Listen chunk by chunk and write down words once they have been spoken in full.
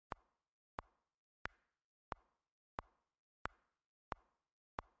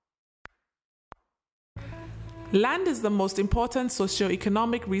Land is the most important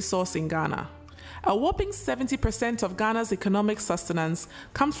socio-economic resource in Ghana. A whopping 70% of Ghana's economic sustenance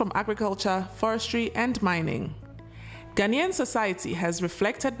comes from agriculture, forestry, and mining. Ghanaian society has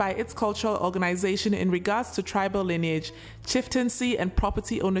reflected by its cultural organization in regards to tribal lineage, chieftaincy, and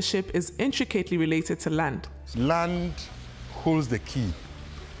property ownership is intricately related to land. Land holds the key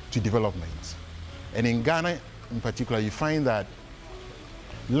to development. And in Ghana in particular, you find that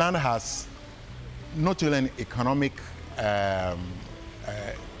land has not only an economic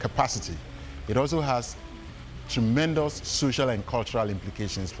capacity, it also has tremendous social and cultural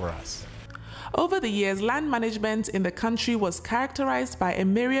implications for us. Over the years, land management in the country was characterized by a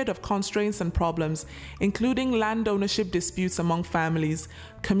myriad of constraints and problems, including land ownership disputes among families,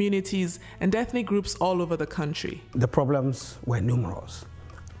 communities, and ethnic groups all over the country. The problems were numerous.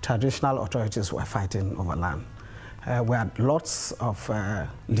 Traditional authorities were fighting over land. We had lots of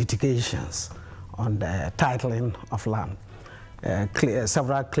litigations on the titling of land,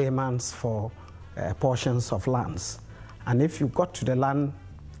 several claimants for portions of lands. And if you got to the land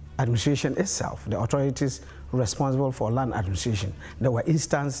administration itself, the authorities responsible for land administration, there were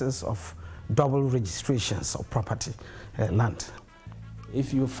instances of double registrations of property land.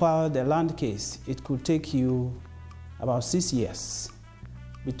 If you filed a land case, it could take you about 6 years,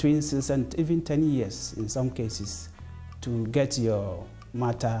 between 6 and even 10 years in some cases, to get your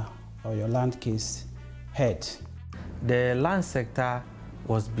matter or your land case heard. The land sector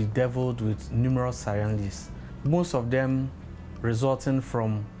was bedeviled with numerous challenges, most of them resulting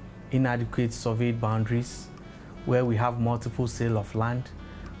from inadequate surveyed boundaries, where we have multiple sale of land.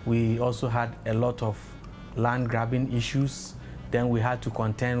 We also had a lot of land grabbing issues. Then we had to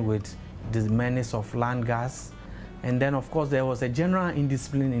contend with the menace of land gas. And then, of course, there was a general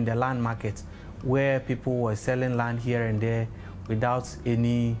indiscipline in the land market, where people were selling land here and there without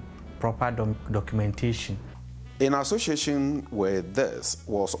any proper documentation. In association with this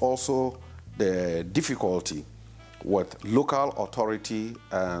was also the difficulty with local authority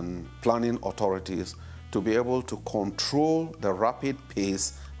and planning authorities to be able to control the rapid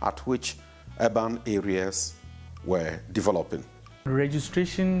pace at which urban areas were developing.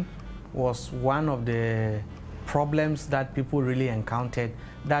 Registration was one of the problems that people really encountered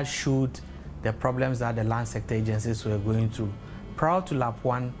that showed the problems that the land sector agencies were going through. Prior to LAP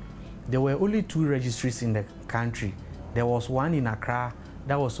 1, there were only 2 registries in the country. There was one in Accra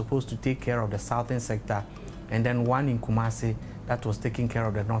that was supposed to take care of the southern sector, and then one in Kumasi that was taking care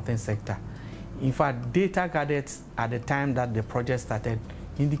of the northern sector. In fact, data gathered at the time that the project started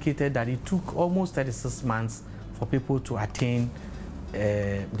indicated that it took almost 36 months for people to attain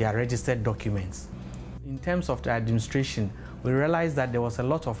their registered documents. In terms of the administration, we realized that there was a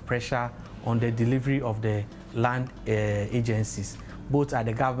lot of pressure on the delivery of the land agencies, both at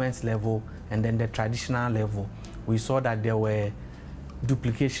the government level and then the traditional level. We saw that there were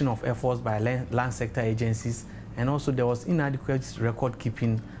duplication of efforts by land sector agencies, and also there was inadequate record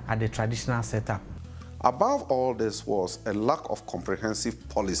keeping at the traditional setup. Above all this was a lack of comprehensive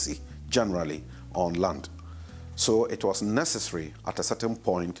policy generally on land. So it was necessary at a certain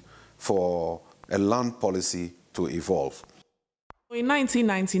point for a land policy to evolve. In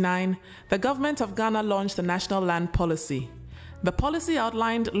 1999, the government of Ghana launched the National Land Policy. The policy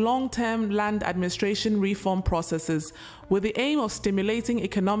outlined long-term land administration reform processes with the aim of stimulating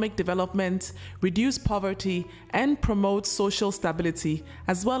economic development, reduce poverty, and promote social stability,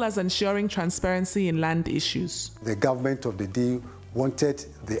 as well as ensuring transparency in land issues. The government of the day wanted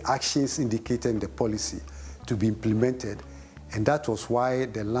the actions indicated in the policy to be implemented, and that was why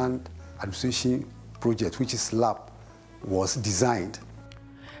the Land Administration Project, which is LAP, was designed.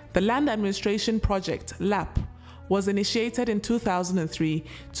 The Land Administration Project, LAP, was initiated in 2003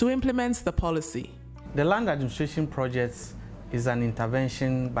 to implement the policy. The Land Administration Project is an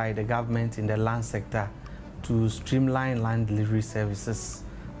intervention by the government in the land sector to streamline land delivery services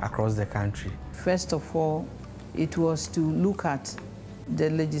across the country. First of all, it was to look at the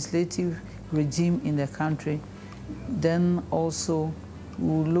legislative regime in the country. Then also, we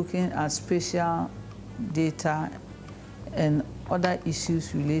were looking at spatial data and other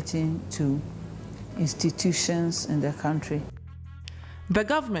issues relating to institutions in the country. The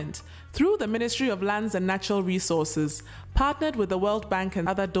government, through the Ministry of Lands and Natural Resources, partnered with the World Bank and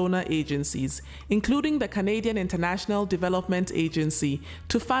other donor agencies, including the Canadian International Development Agency,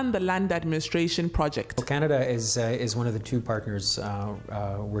 to fund the Land Administration Project. Well, Canada is one of the 2 partners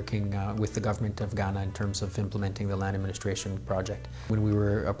working with the government of Ghana in terms of implementing the Land Administration Project. When we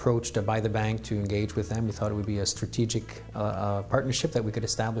were approached by the bank to engage with them, we thought it would be a strategic partnership that we could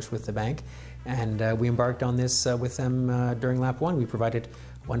establish with the bank, and we embarked on this with them during LAP 1. We provided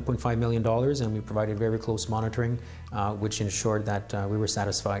 $1.5 million, and we provided very close monitoring, which ensured that we were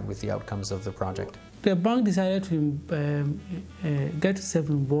satisfied with the outcomes of the project. The bank decided to get itself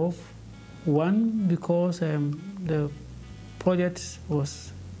involved, one, because the project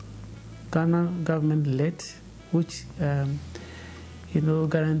was Ghana government-led, which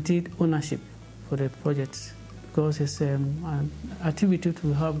guaranteed ownership for the project, because it's an activity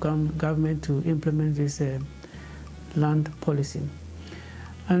to help government to implement this land policy.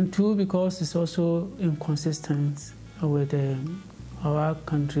 And two, because it's also inconsistent with our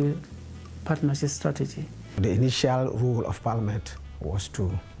country partnership strategy. The initial rule of Parliament was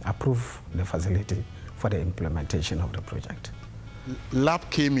to approve the facility for the implementation of the project. LAP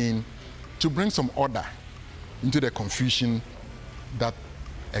came in to bring some order into the confusion that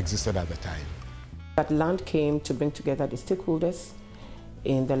existed at the time. That land came to bring together the stakeholders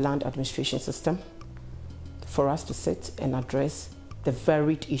in the land administration system for us to sit and address the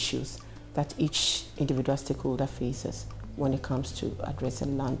varied issues that each individual stakeholder faces when it comes to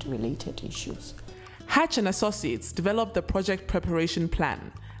addressing land-related issues. Hatch and Associates developed the project preparation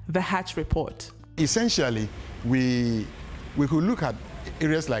plan, the Hatch report. Essentially, we could look at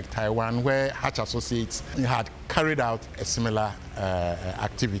areas like Taiwan where Hatch Associates had carried out a similar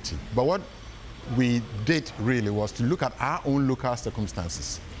activity. But what we did really was to look at our own local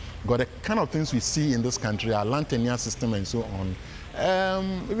circumstances. Because the kind of things we see in this country, our land tenure system and so on,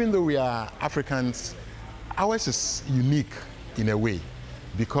 even though we are Africans, ours is unique in a way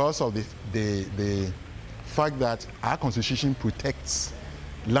because of the fact that our constitution protects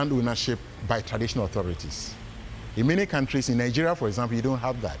land ownership by traditional authorities. In many countries, in Nigeria, for example, you don't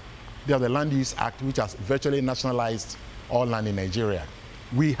have that. They have the Land Use Act, which has virtually nationalized all land in Nigeria.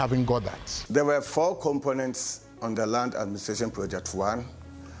 We haven't got that. There were 4 components on the land administration project 1.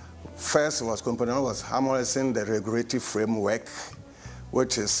 First component was harmonizing the regulatory framework,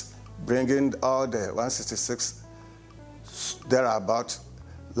 which is bringing all the 166 thereabout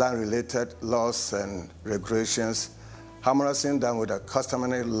land-related laws and regulations, harmonizing them with the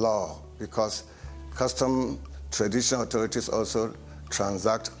customary law, because traditional authorities also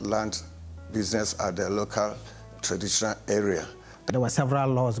transact land business at the local traditional area. There were several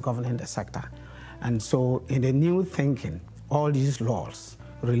laws governing the sector. And so in the new thinking, all these laws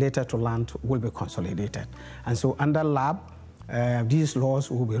related to land will be consolidated. And so under LAP, these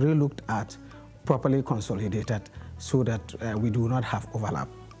laws will be relooked at, properly consolidated, so that we do not have overlap.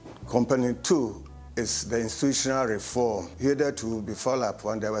 Component 2 is the institutional reform. Hitherto, before LAP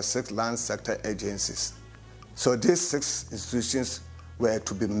 1, there were 6 land sector agencies. So these 6 institutions were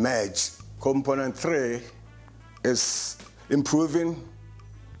to be merged. Component 3 is improving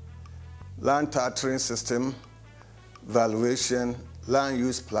land titling system, valuation, land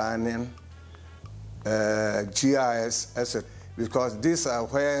use planning, GIS, etc. Because these are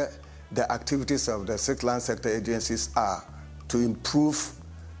where the activities of the 6 land sector agencies are, to improve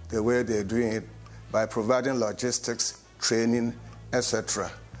the way they're doing it by providing logistics, training, etc.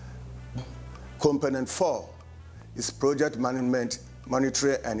 Component 4 is project management,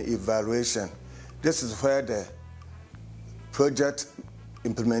 monitoring, and evaluation. This is where the project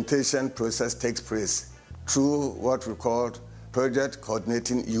implementation process takes place through what we call Project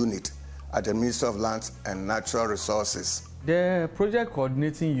Coordinating Unit at the Ministry of Lands and Natural Resources. The Project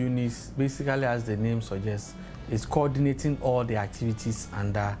Coordinating Unit, basically as the name suggests, is coordinating all the activities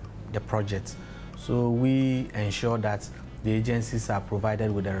under the project. So we ensure that the agencies are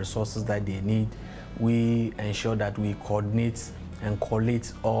provided with the resources that they need. We ensure that we coordinate and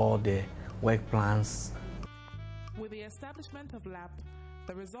collate all the work plans. With the establishment of LAP,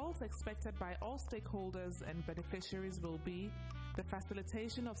 the results expected by all stakeholders and beneficiaries will be the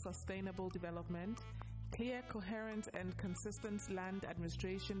facilitation of sustainable development, clear, coherent, and consistent land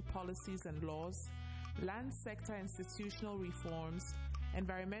administration policies and laws, land sector institutional reforms,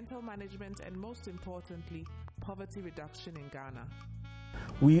 environmental management, and most importantly, poverty reduction in Ghana.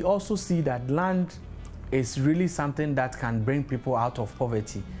 We also see that land is really something that can bring people out of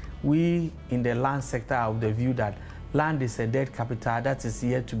poverty. We in the land sector are of the view that land is a dead capital that is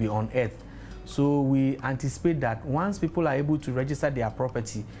yet to be unearthed. So we anticipate that once people are able to register their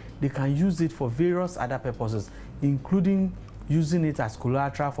property, they can use it for various other purposes, including using it as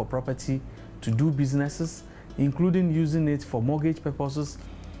collateral for property to do businesses, including using it for mortgage purposes.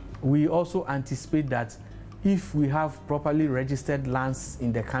 We also anticipate that if we have properly registered lands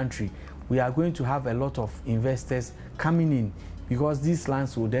in the country, we are going to have a lot of investors coming in, because these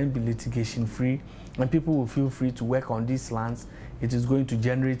lands will then be litigation free and people will feel free to work on these lands. It is going to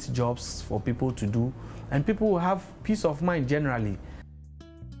generate jobs for people to do, and people will have peace of mind generally